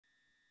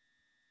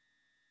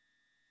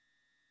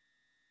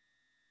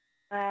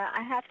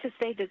I have to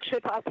say the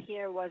trip up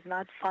here was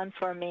not fun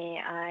for me.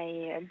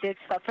 I did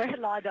suffer a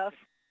lot of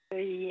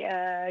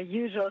the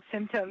usual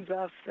symptoms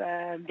of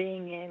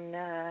being in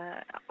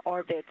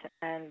orbit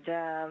and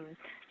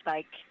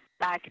like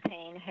back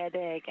pain,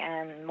 headache,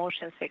 and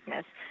motion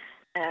sickness.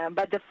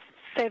 But the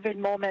favorite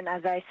moment,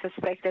 as I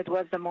suspected,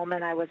 was the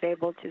moment I was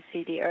able to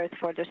see the Earth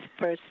for the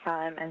first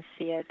time and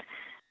see it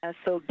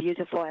so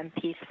beautiful and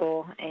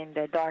peaceful in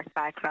the dark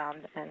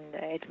background. And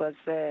it was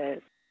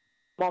a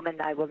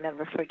moment I will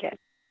never forget.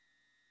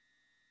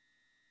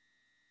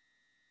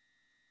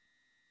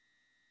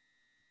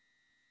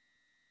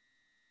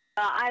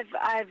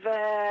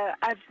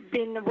 I've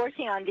been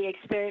working on the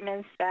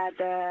experiments that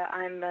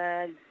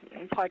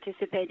I'm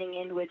participating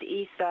in with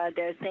ESA.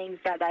 There are things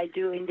that I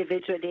do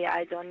individually.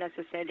 I don't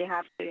necessarily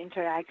have to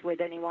interact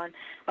with anyone.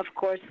 Of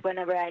course,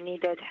 whenever I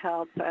needed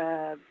help,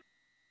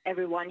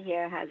 everyone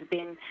here has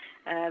been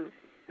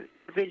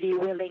really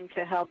willing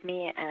to help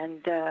me,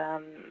 and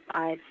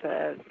I've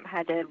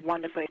had a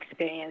wonderful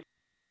experience.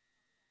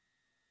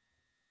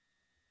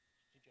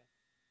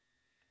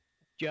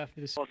 Jeff,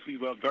 we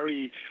were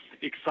very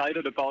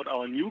excited about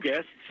our new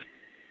guests.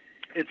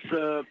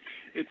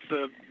 It's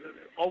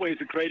always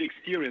a great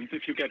experience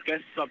if you get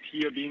guests up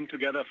here being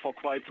together for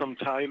quite some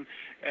time,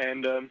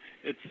 and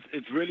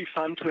it's really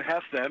fun to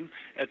have them.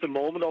 At the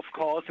moment, of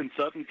course, in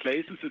certain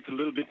places it's a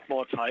little bit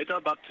more tighter,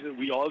 but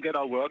we all get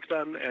our work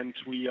done, and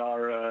we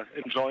are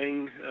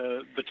enjoying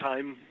the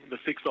time, the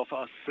six of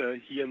us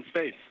here in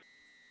space.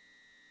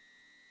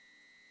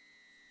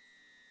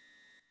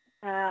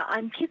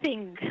 I'm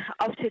keeping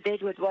up to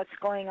date with what's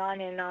going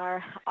on in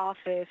our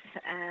office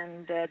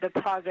and the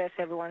progress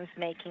everyone's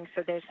making,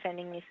 so they're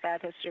sending me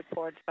status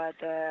reports, but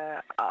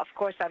of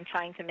course I'm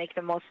trying to make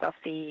the most of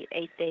the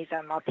 8 days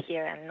I'm up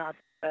here and not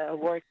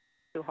work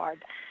too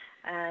hard.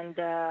 And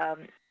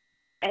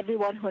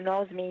everyone who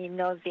knows me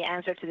knows the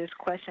answer to this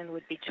question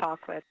would be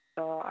chocolate,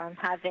 so I'm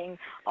having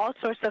all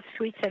sorts of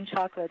sweets and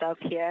chocolate up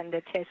here, and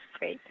it tastes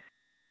great.